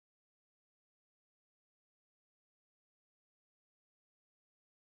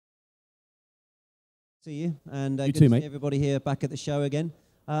See you, and you good too, to mate. see everybody here back at the show again.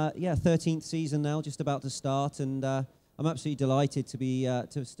 Yeah, 13th season now, just about to start, and I'm absolutely delighted to be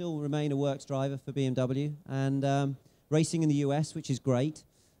to still remain a works driver for BMW and racing in the US, which is great.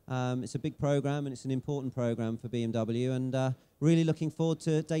 It's a big program and it's an important program for BMW, and really looking forward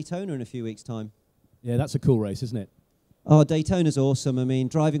to Daytona in a few weeks' time. Yeah, that's a cool race, isn't it? Oh, Daytona's awesome. I mean,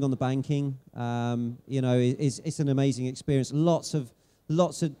 driving on the banking, you know, it's an amazing experience. Lots of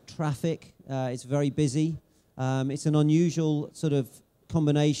traffic. It's very busy. It's an unusual sort of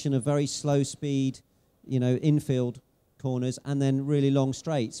combination of very slow speed, you know, infield corners and then really long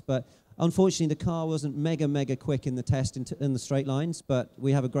straights. But unfortunately, the car wasn't mega quick in the test in the straight lines. But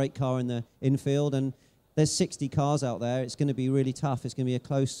we have a great car in the infield, and there's 60 cars out there. It's going to be really tough. It's going to be a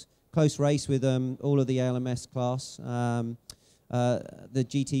close race with all of the ALMS class. The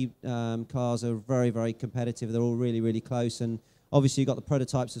GT cars are very competitive. They're all really close, and obviously you've got the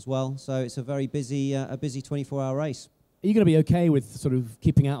prototypes as well. So it's a very busy 24-hour race. Are you going to be okay with sort of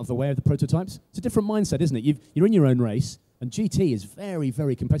keeping out of the way of the prototypes? It's a different mindset, isn't it? You're in your own race, and GT is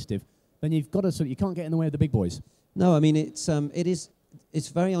very competitive. Then you've got to you can't get in the way of the big boys. No, I mean it's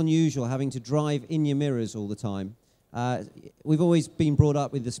very unusual having to drive in your mirrors all the time. We've always been brought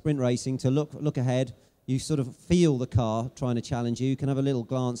up with the sprint racing to look ahead. You sort of feel the car trying to challenge you. You can have a little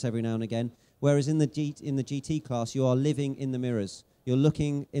glance every now and again. Whereas in the GT class, you are living in the mirrors. You're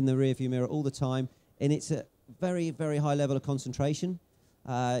looking in the rearview mirror all the time, and it's a very high level of concentration.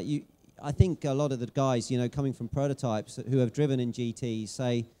 I think a lot of the guys, you know, coming from prototypes who have driven in GTs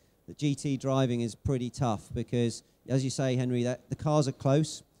say that GT driving is pretty tough because, as you say, Henry, that the cars are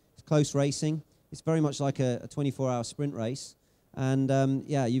close. It's close racing. It's very much like a 24-hour sprint race, and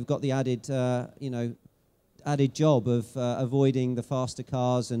yeah, you've got the added job of avoiding the faster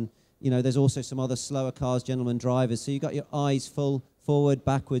cars, and you know there's also some other slower cars, gentlemen drivers. So you've got your eyes full forward,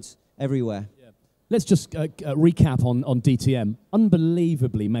 backwards, everywhere. Yeah. Let's just recap on DTM.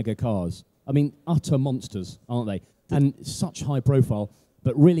 Unbelievably mega cars. I mean, utter monsters, aren't they? And such high profile,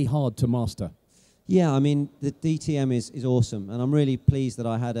 but really hard to master. Yeah, I mean, the DTM is awesome, and I'm really pleased that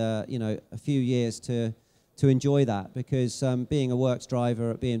I had a few years to enjoy that, because being a works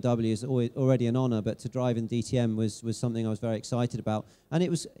driver at BMW is already an honour, but to drive in DTM was something I was very excited about, and it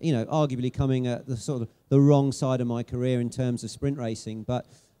was, you know, arguably coming at the sort of the wrong side of my career in terms of sprint racing, but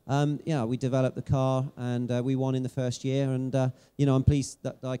yeah, we developed the car and we won in the first year, and you know, I'm pleased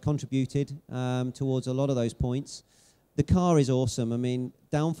that I contributed towards a lot of those points. The car is awesome. I mean,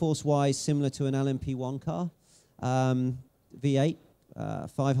 downforce-wise, similar to an LMP1 car, V8,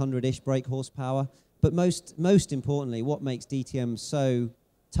 500-ish brake horsepower. But most importantly, what makes DTM so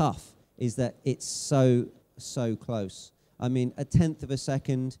tough is that it's so close. I mean, a tenth of a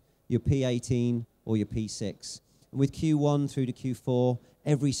second, you're P18 or you're P6. And with Q1 through to Q4,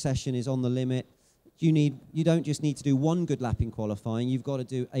 every session is on the limit. You don't just need to do one good lap in qualifying. You've got to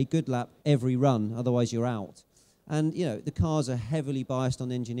do a good lap every run, otherwise you're out. And, you know, the cars are heavily biased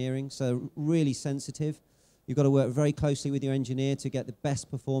on engineering, so really sensitive. You've got to work very closely with your engineer to get the best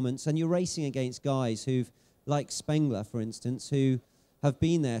performance. And you're racing against guys who've, like Spengler, for instance, who have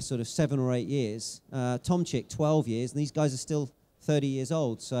been there sort of 7 or 8 years. Tomczyk, 12 years, and these guys are still 30 years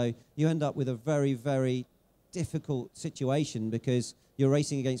old. So you end up with a very difficult situation because you're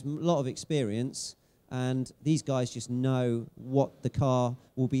racing against a lot of experience, and these guys just know what the car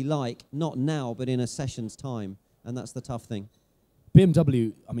will be like, not now, but in a session's time. And that's the tough thing.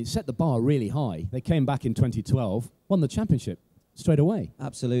 BMW, I mean, set the bar really high. They came back in 2012, won the championship straight away.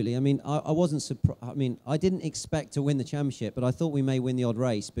 Absolutely. I mean, I wasn't surprised. I mean, I didn't expect to win the championship, but I thought we may win the odd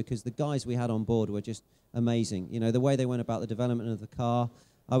race because the guys we had on board were just amazing. You know, the way they went about the development of the car,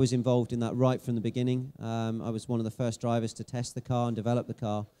 I was involved in that right from the beginning. I was one of the first drivers to test the car and develop the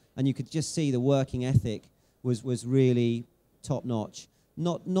car. And you could just see the working ethic was really top-notch.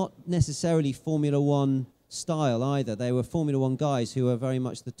 Not necessarily Formula One style either. They were Formula One guys who were very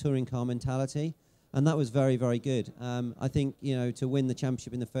much the touring car mentality, and that was very good. I think, you know, to win the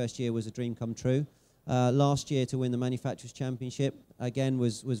championship in the first year was a dream come true. Last year to win the Manufacturers' Championship again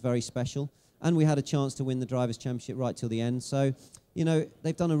was very special, and we had a chance to win the Drivers' Championship right till the end. So, you know,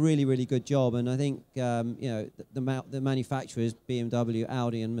 they've done a really good job, and I think you know, the manufacturers, BMW,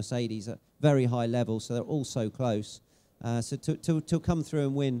 Audi, and Mercedes, are very high level, so they're all so close. So to come through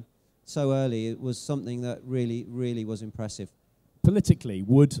and win so early, it was something that really was impressive. Politically,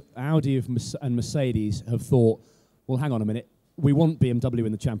 would Audi and Mercedes have thought, well, hang on a minute, we want BMW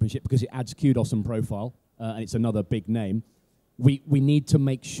in the championship because it adds kudos and profile, and it's another big name. We need to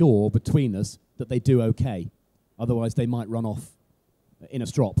make sure between us that they do okay. Otherwise, they might run off in a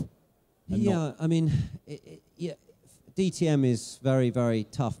strop. Yeah, I mean, yeah, DTM is very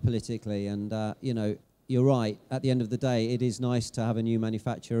tough politically, and you know, you're right. At the end of the day, it is nice to have a new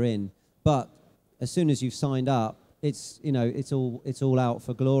manufacturer in, but as soon as you've signed up, it's all out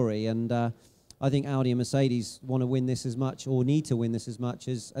for glory. And I think Audi and Mercedes want to win this as much, or need to win this as much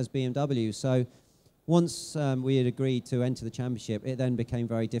as BMW. So once we had agreed to enter the championship, it then became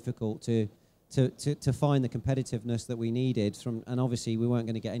very difficult to find the competitiveness that we needed from, and obviously we weren't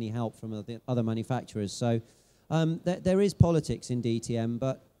going to get any help from the other manufacturers. So there is politics in DTM,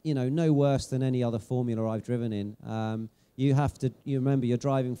 but no worse than any other formula I've driven in. You remember you're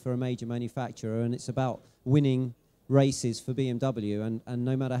driving for a major manufacturer, and it's about winning races for BMW, and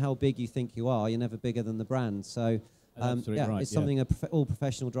no matter how big you think you are, you're never bigger than the brand. So it's something all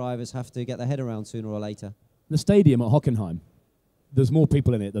professional drivers have to get their head around sooner or later. The stadium at Hockenheim, there's more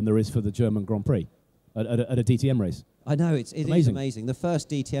people in it than there is for the German Grand Prix at a DTM race. I know, it is amazing. The first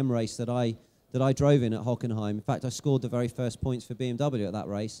DTM race that I drove in at Hockenheim, in fact, I scored the very first points for BMW at that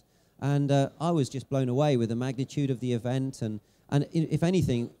race, and I was just blown away with the magnitude of the event, and if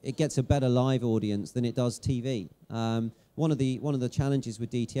anything, it gets a better live audience than it does TV. One of the challenges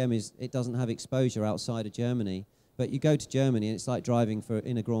with DTM is it doesn't have exposure outside of Germany. But you go to Germany and it's like driving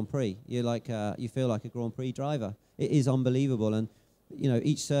in a Grand Prix. You feel like a Grand Prix driver. It is unbelievable, and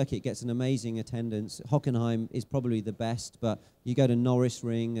each circuit gets an amazing attendance. Hockenheim is probably the best, but you go to Norris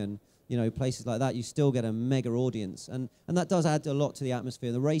Ring and places like that, you still get a mega audience, and that does add a lot to the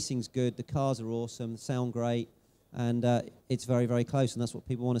atmosphere. The racing's good, the cars are awesome, sound great, and it's very, very close, and that's what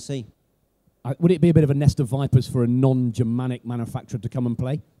people want to see. Would it be a bit of a nest of vipers for a non-Germanic manufacturer to come and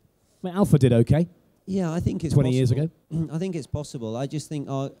play? I mean, Alfa did okay. Yeah, I think it's 20 possible. years ago. I think it's possible. I just think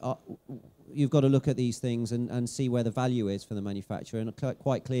you've got to look at these things and see where the value is for the manufacturer. And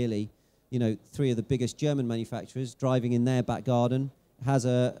quite clearly, three of the biggest German manufacturers driving in their back garden has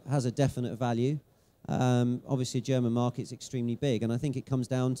a definite value. Obviously, the German market's extremely big, and I think it comes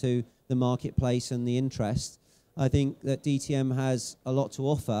down to the marketplace and the interest. I think that DTM has a lot to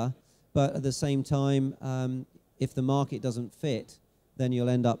offer, but at the same time, if the market doesn't fit, then you'll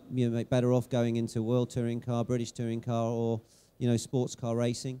end up better off going into World Touring Car, British Touring Car, or sports car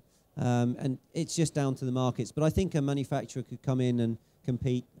racing. And it's just down to the markets. But I think a manufacturer could come in and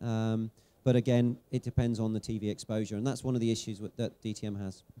compete. But again, it depends on the TV exposure, and that's one of the issues that DTM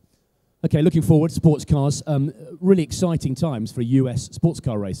has. Okay, looking forward, sports cars. Really exciting times for US sports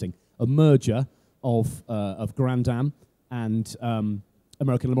car racing. A merger of Grand Am and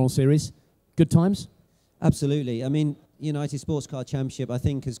American Le Mans Series. Good times? Absolutely. I mean, United Sports Car Championship, I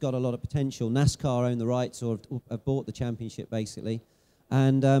think, has got a lot of potential. NASCAR own the rights, or have bought the championship, basically.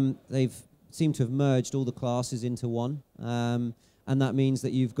 And they've seemed to have merged all the classes into one. And that means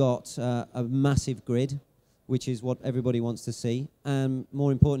that you've got a massive grid, which is what everybody wants to see. And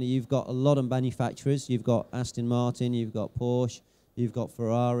more importantly, you've got a lot of manufacturers. You've got Aston Martin, you've got Porsche, you've got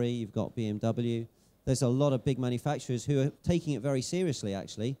Ferrari, you've got BMW. There's a lot of big manufacturers who are taking it very seriously,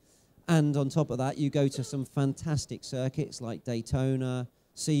 actually. And on top of that, you go to some fantastic circuits like Daytona,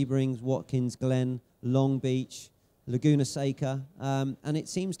 Sebring, Watkins Glen, Long Beach, Laguna Seca, and it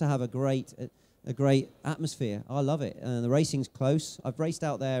seems to have a great atmosphere. I love it. The racing's close. I've raced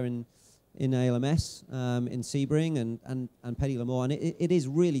out there in ALMS, in Sebring and Petit Le Mans, and it is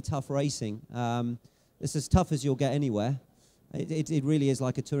really tough racing. It's as tough as you'll get anywhere. It really is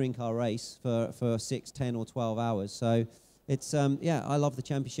like a touring car race for 6, 10 or 12 hours. So it's, I love the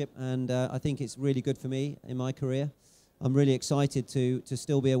championship, and I think it's really good for me in my career. I'm really excited to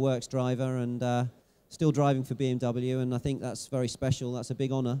still be a works driver and still driving for BMW, and I think that's very special. That's a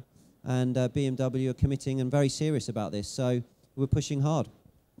big honour, and BMW are committing and very serious about this, so we're pushing hard.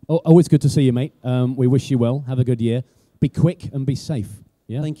 Always good to see you, mate. We wish you well. Have a good year. Be quick and be safe.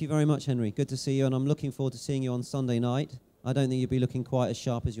 Yeah. Thank you very much, Henry. Good to see you, and I'm looking forward to seeing you on Sunday night. I don't think you'll be looking quite as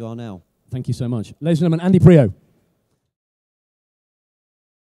sharp as you are now. Thank you so much. Ladies and gentlemen, Andy Priaulx.